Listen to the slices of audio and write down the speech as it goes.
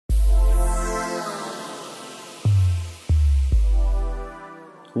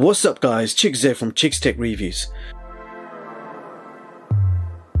What's up guys, Chicks here from Chicks Tech Reviews.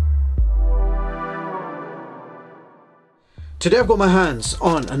 Today I've got my hands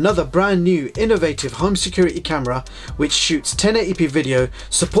on another brand new innovative home security camera which shoots 1080p video,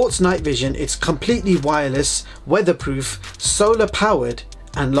 supports night vision, it's completely wireless, weatherproof, solar powered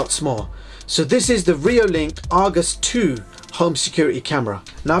and lots more. So this is the Reolink Argus 2 home security camera.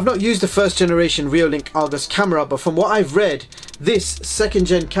 Now I've not used the first generation Reolink Argus camera, but from what I've read, this second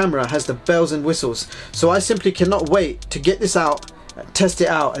gen camera has the bells and whistles. So I simply cannot wait to get this out, test it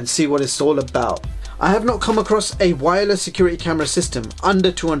out and see what it's all about. I have not come across a wireless security camera system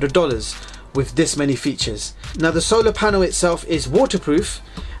under $200 with this many features. Now the solar panel itself is waterproof,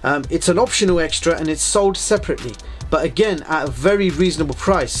 it's an optional extra and it's sold separately. But again, at a very reasonable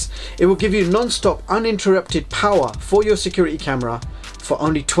price. It will give you non-stop uninterrupted power for your security camera for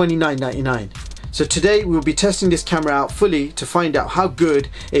only $29.99. So today we'll be testing this camera out fully to find out how good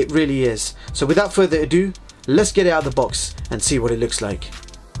it really is. So without further ado, let's get it out of the box and see what it looks like.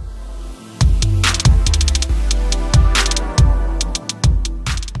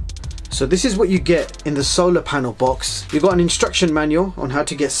 So this is what you get in the solar panel box. You've got an instruction manual on how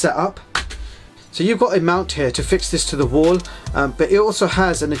to get set up. So you've got a mount here to fix this to the wall, but it also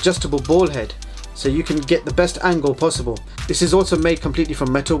has an adjustable ball head, so you can get the best angle possible. This is also made completely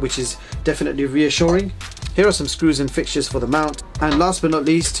from metal, which is definitely reassuring. Here are some screws and fixtures for the mount, and last but not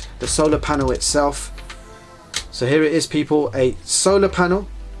least, the solar panel itself. So here it is people, a solar panel,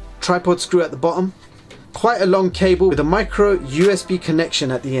 tripod screw at the bottom, quite a long cable with a micro USB connection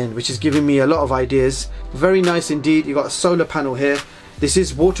at the end, which is giving me a lot of ideas. Very nice indeed. You've got a solar panel here. This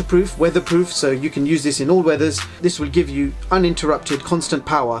is waterproof, weatherproof, so you can use this in all weathers. This will give you uninterrupted, constant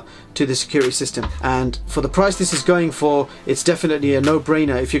power to the security system. And for the price this is going for, it's definitely a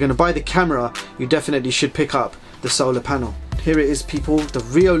no-brainer. If you're going to buy the camera, you definitely should pick up the solar panel. Here it is people, the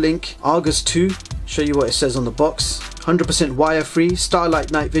Reolink Argus 2. Show you what it says on the box. 100% wire-free,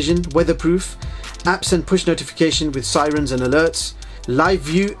 starlight night vision, weatherproof, apps and push notification with sirens and alerts, live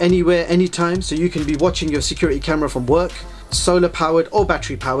view anywhere, anytime, so you can be watching your security camera from work, solar powered or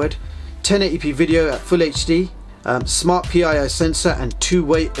battery powered, 1080p video at full HD, smart PII sensor and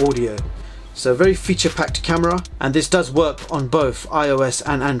two-way audio. So a very feature packed camera, and this does work on both iOS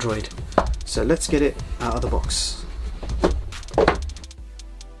and Android. So let's get it out of the box.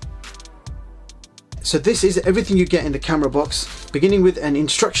 So this is everything you get in the camera box, beginning with an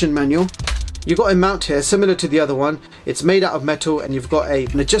instruction manual. You've got a mount here similar to the other one. It's made out of metal and you've got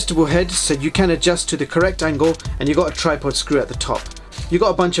an adjustable head so you can adjust to the correct angle, and you've got a tripod screw at the top. You've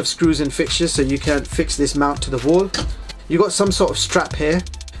got a bunch of screws and fixtures so you can fix this mount to the wall. You've got some sort of strap here.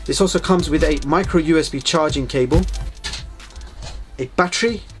 This also comes with a micro USB charging cable, a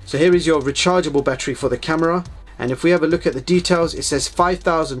battery. So here is your rechargeable battery for the camera. And if we have a look at the details, it says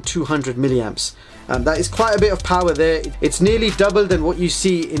 5,200 milliamps. That is quite a bit of power there. It's nearly double than what you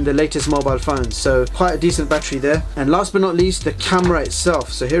see in the latest mobile phones, so quite a decent battery there. And last but not least, the camera itself.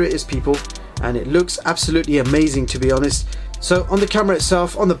 So here it is people, and it looks absolutely amazing to be honest. So on the camera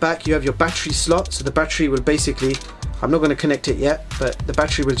itself, on the back you have your battery slot. So the battery will basically, I'm not going to connect it yet, but the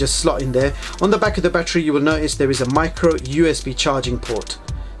battery will just slot in there. On the back of the battery you will notice there is a micro USB charging port,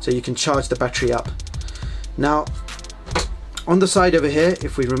 so you can charge the battery up. Now on the side over here,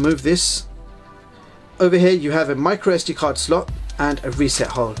 if we remove this, over here you have a micro SD card slot and a reset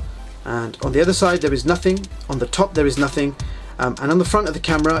hole, and on the other side there is nothing. On the top there is nothing, and on the front of the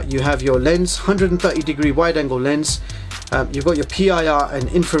camera you have your lens, 130 degree wide angle lens. You've got your PIR and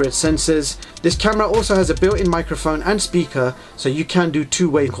infrared sensors. This camera also has a built-in microphone and speaker, so you can do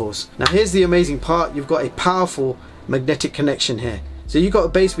two-way calls. Now here's the amazing part, you've got a powerful magnetic connection here. So you've got a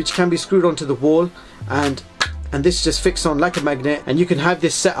base which can be screwed onto the wall, and this just fixes on like a magnet, and you can have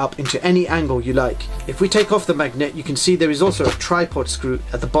this set up into any angle you like. If we take off the magnet, you can see there is also a tripod screw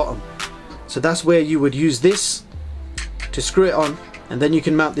at the bottom. So that's where you would use this to screw it on, and then you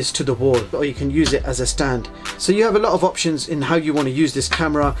can mount this to the wall, or you can use it as a stand. So you have a lot of options in how you want to use this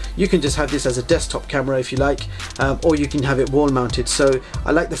camera. You can just have this as a desktop camera if you like, or you can have it wall mounted. So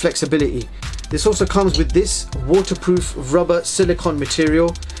I like the flexibility. This also comes with this waterproof rubber silicone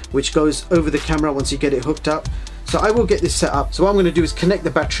material which goes over the camera once you get it hooked up. So I will get this set up. So what I'm going to do is connect the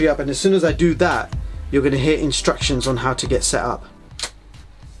battery up, and as soon as I do that, you're going to hear instructions on how to get set up.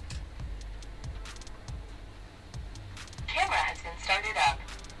 Camera has been started up.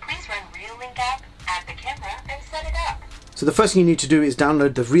 Please run Reolink app, add the camera, and set it up. So the first thing you need to do is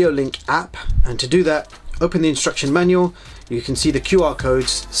download the Reolink app, and to do that, open the instruction manual. You can see the QR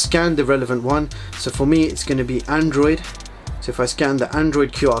codes, scan the relevant one. So for me it's going to be Android. So if I scan the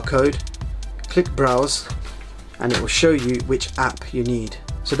Android QR code, click browse, and it will show you which app you need.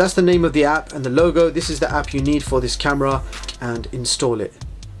 So that's the name of the app and the logo. This is the app you need for this camera, and install it.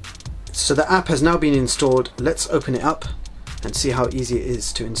 So the app has now been installed. Let's open it up and see how easy it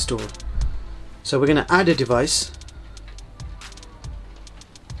is to install. So we're going to add a device.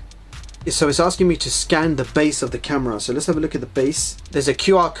 So it's asking me to scan the base of the camera. So let's have a look at the base. There's a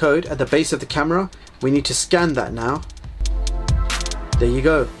QR code at the base of the camera. We need to scan that now. There you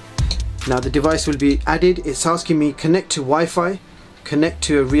go. Now the device will be added. It's asking me connect to Wi-Fi, connect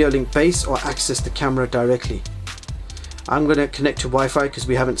to a Reolink base, or access the camera directly. I'm going to connect to Wi-Fi because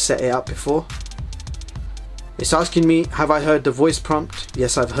we haven't set it up before. It's asking me, have I heard the voice prompt?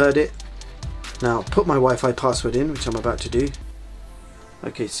 Yes, I've heard it. Now put my Wi-Fi password in, which I'm about to do.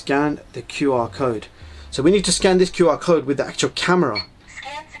 Okay, scan the QR code. So we need to scan this QR code with the actual camera.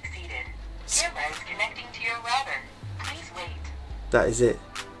 Scan succeeded. Camera is connecting to your router. Please wait. That is it.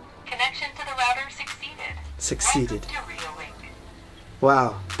 Connection to the router succeeded. Succeeded. Welcome to Reolink.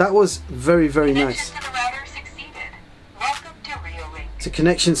 Wow, that was very, very nice. Connection to the router succeeded. Welcome to Reolink. So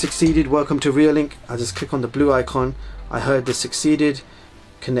connection succeeded, welcome to Reolink. I'll just click on the blue icon. I heard the succeeded,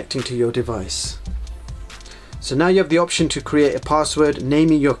 connecting to your device. So now you have the option to create a password,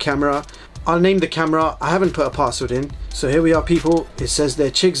 naming your camera. I'll name the camera. I haven't put a password in. So here we are, people. It says there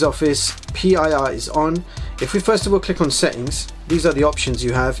Chig's office, PIR is on. If we first of all click on settings, these are the options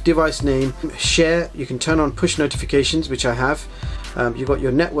you have. Device name, share, you can turn on push notifications, which I have. You've got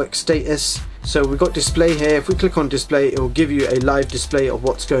your network status. So we've got display here. If we click on display, it will give you a live display of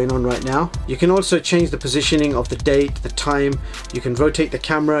what's going on right now. You can also change the positioning of the date, the time. You can rotate the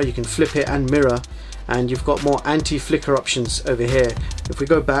camera, you can flip it and mirror. And you've got more anti-flicker options over here. If we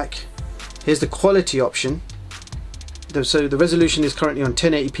go back, here's the quality option. So the resolution is currently on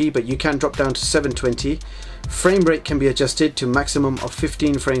 1080p, but you can drop down to 720. Frame rate can be adjusted to maximum of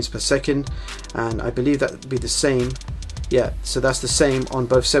 15 frames per second, and I believe that would be the same. Yeah, so that's the same on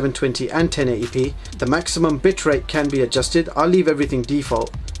both 720 and 1080p. The maximum bit rate can be adjusted. I'll leave everything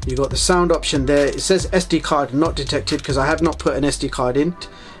default. You've got the sound option there. It says SD card not detected because I have not put an SD card in.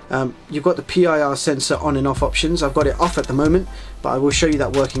 You've got the PIR sensor on and off options. I've got it off at the moment, but I will show you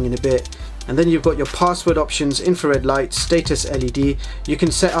that working in a bit. And then you've got your password options, infrared light, status LED. You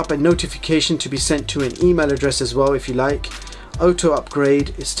can set up a notification to be sent to an email address as well if you like. Auto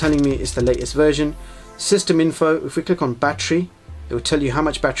upgrade is telling me it's the latest version. System info, if we click on battery, it will tell you how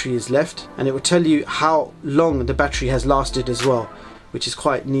much battery is left, and it will tell you how long the battery has lasted as well, which is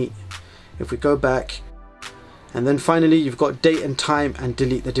quite neat. If we go back, and then finally you've got date and time and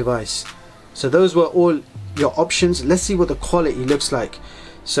delete the device. So those were all your options. Let's see what the quality looks like.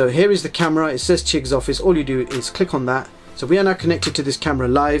 So here is the camera. It says Chig's office. All you do is click on that. So we are now connected to this camera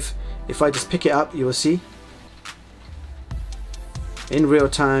live. If I just pick it up, you will see in real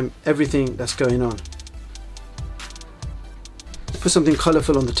time everything that's going on. Put something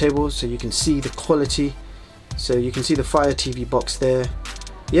colorful on the table so you can see the quality. So you can see the Fire TV box there.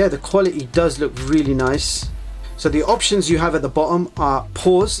 Yeah, the quality does look really nice. So the options you have at the bottom are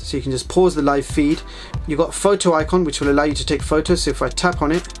pause, so you can just pause the live feed. You've got photo icon, which will allow you to take photos. So if I tap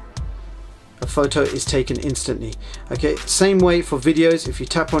on it, a photo is taken instantly. Okay, same way for videos. If you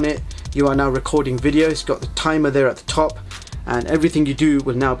tap on it, you are now recording videos. It's got the timer there at the top, and everything you do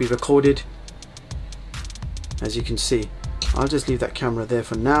will now be recorded, as you can see. I'll just leave that camera there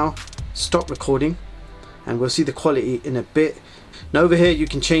for now. Stop recording, and we'll see the quality in a bit. Now over here you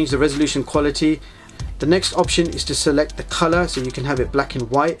can change the resolution quality. The next option is to select the color, so you can have it black and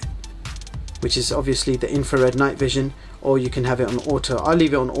white, which is obviously the infrared night vision, or you can have it on auto. I'll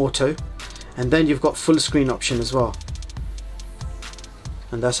leave it on auto. And then you've got full screen option as well,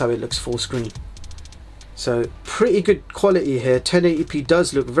 and that's how it looks full screen. So pretty good quality here. 1080p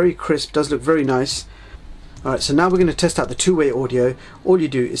does look very crisp, does look very nice. Alright, so now we're going to test out the two-way audio. All you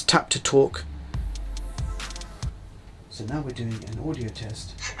do is tap to talk. So now we're doing an audio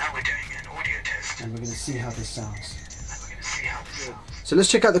test. And we're going to see how this sounds. So let's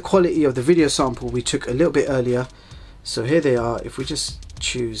check out the quality of the video sample we took a little bit earlier. So here they are. If we just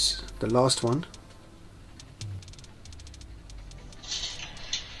choose the last one.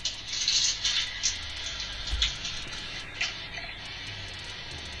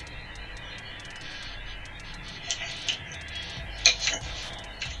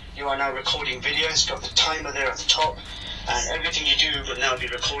 You are now recording videos. Got the timer there at the top, and everything you do will now be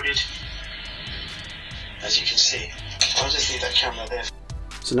recorded, as you can see. I'll just leave that camera there.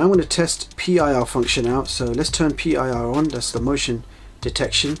 So now I'm going to test PIR function out. So let's turn PIR on. That's the motion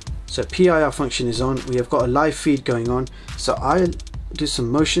detection. So PIR function is on. We have got a live feed going on. So I'll do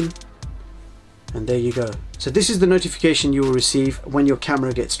some motion, and there you go. So this is the notification you will receive when your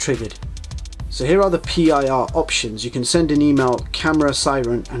camera gets triggered. So here are the PIR options. You can send an email, camera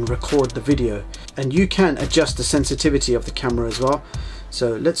siren, and record the video. And you can adjust the sensitivity of the camera as well.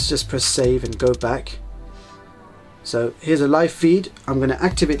 So let's just press save and go back. So here's a live feed. I'm going to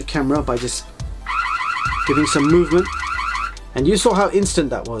activate the camera by just giving some movement. And you saw how instant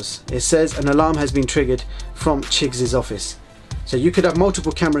that was. It says an alarm has been triggered from Chigs's office. So you could have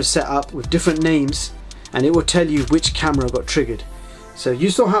multiple cameras set up with different names and it will tell you which camera got triggered. So you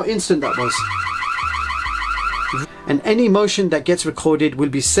saw how instant that was. And any motion that gets recorded will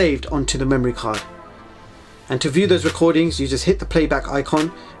be saved onto the memory card. And to view those recordings, you just hit the playback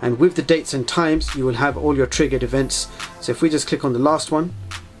icon, and with the dates and times you will have all your triggered events. So if we just click on the last one,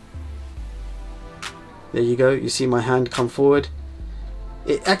 there you go, you see my hand come forward.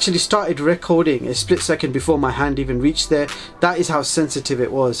 It actually started recording a split second before my hand even reached there. That is how sensitive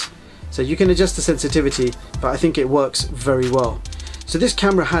it was. So you can adjust the sensitivity, but I think it works very well. So this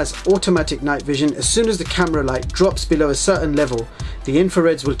camera has automatic night vision. As soon as the camera light drops below a certain level, the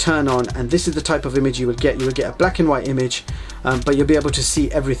infrareds will turn on, and this is the type of image you will get. You will get a black and white image, but you'll be able to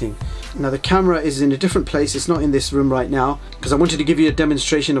see everything. Now the camera is in a different place. It's not in this room right now because I wanted to give you a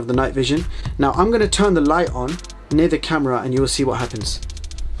demonstration of the night vision. Now I'm going to turn the light on near the camera and you will see what happens.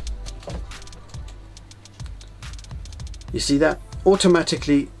 You see that?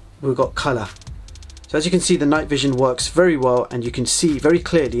 Automatically we've got color. So as you can see, the night vision works very well and you can see very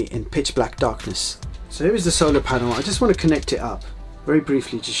clearly in pitch black darkness. So here is the solar panel. I just want to connect it up very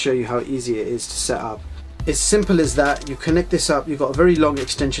briefly to show you how easy it is to set up. It's simple as that. You connect this up, you've got a very long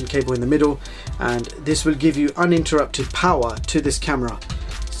extension cable in the middle, and this will give you uninterrupted power to this camera.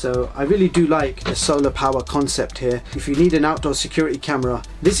 So I really do like the solar power concept here. If you need an outdoor security camera,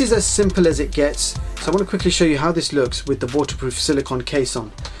 this is as simple as it gets. So I want to quickly show you how this looks with the waterproof silicone case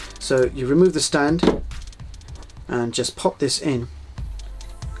on. So you remove the stand and just pop this in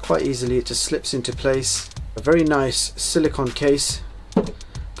quite easily. It just slips into place. A very nice silicone case.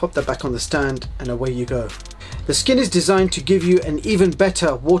 Pop that back on the stand and away you go. The skin is designed to give you an even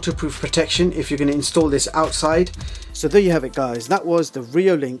better waterproof protection if you're going to install this outside. So there you have it guys, that was the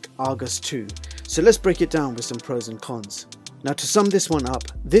Reolink Argus 2. So let's break it down with some pros and cons. Now to sum this one up,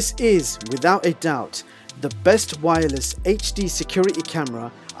 this is without a doubt the best wireless HD security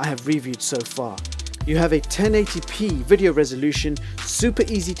camera I have reviewed so far. You have a 1080p video resolution, super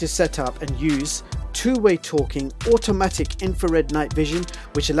easy to set up and use, two-way talking, automatic infrared night vision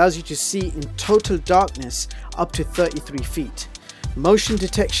which allows you to see in total darkness up to 33 feet. Motion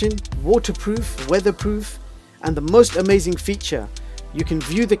detection, waterproof, weatherproof, and the most amazing feature, you can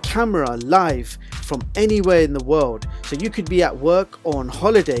view the camera live from anywhere in the world. So you could be at work or on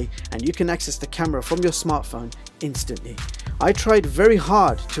holiday and you can access the camera from your smartphone instantly. I tried very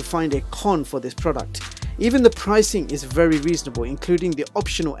hard to find a con for this product. Even the pricing is very reasonable, including the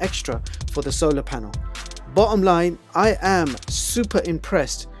optional extra for the solar panel. Bottom line, I am super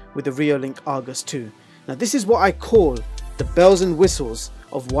impressed with the Reolink Argus 2. Now this is what I call the bells and whistles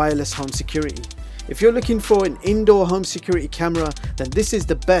of wireless home security. If you're looking for an indoor home security camera, then this is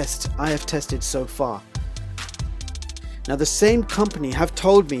the best I have tested so far. Now the same company have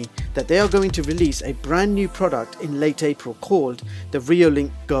told me that they are going to release a brand new product in late April called the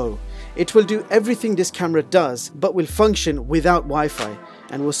Reolink Go. It will do everything this camera does but will function without Wi-Fi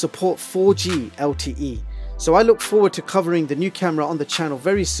and will support 4G LTE. So I look forward to covering the new camera on the channel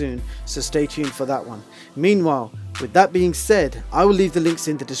very soon, so stay tuned for that one. Meanwhile, with that being said, I will leave the links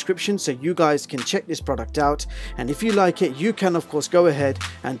in the description so you guys can check this product out, and if you like it, you can of course go ahead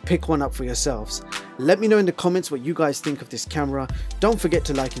and pick one up for yourselves. Let me know in the comments what you guys think of this camera. Don't forget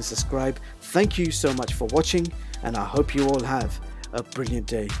to like and subscribe. Thank you so much for watching, and I hope you all have a brilliant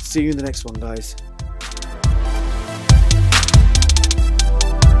day. See you in the next one, guys.